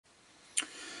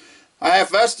I have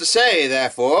first to say,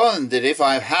 therefore, that if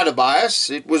I have had a bias,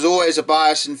 it was always a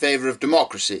bias in favour of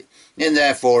democracy, and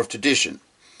therefore of tradition.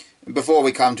 Before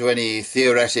we come to any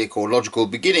theoretic or logical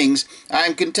beginnings, I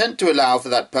am content to allow for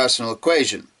that personal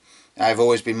equation. I have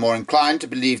always been more inclined to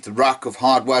believe the ruck of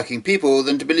hard-working people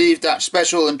than to believe that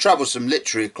special and troublesome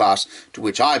literary class to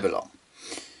which I belong.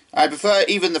 I prefer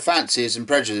even the fancies and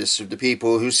prejudices of the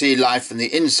people who see life from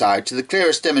the inside to the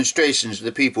clearest demonstrations of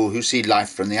the people who see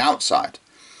life from the outside.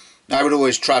 I would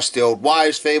always trust the old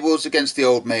wives' fables against the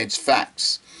old maids'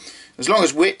 facts. As long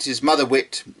as wit is mother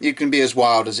wit, it can be as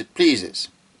wild as it pleases.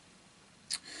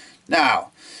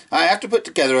 Now, I have to put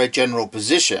together a general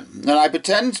position, and I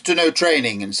pretend to no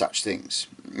training in such things.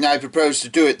 I propose to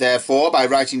do it, therefore, by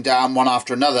writing down one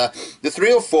after another the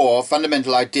 3 or 4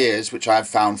 fundamental ideas which I have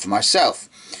found for myself,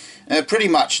 pretty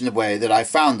much in the way that I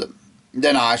found them.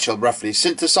 Then I shall roughly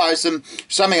synthesize them,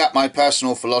 summing up my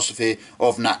personal philosophy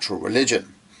of natural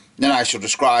religion. Then I shall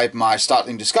describe my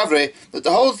startling discovery that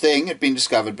the whole thing had been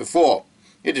discovered before.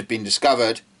 It had been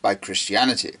discovered by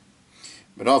Christianity.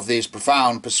 But of these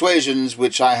profound persuasions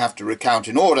which I have to recount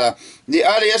in order, the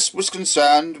earliest was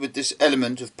concerned with this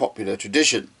element of popular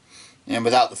tradition. And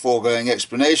without the foregoing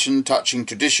explanation touching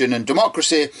tradition and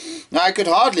democracy, I could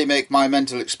hardly make my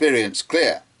mental experience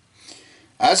clear.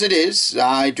 As it is,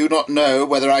 I do not know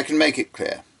whether I can make it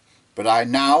clear, but I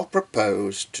now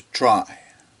propose to try.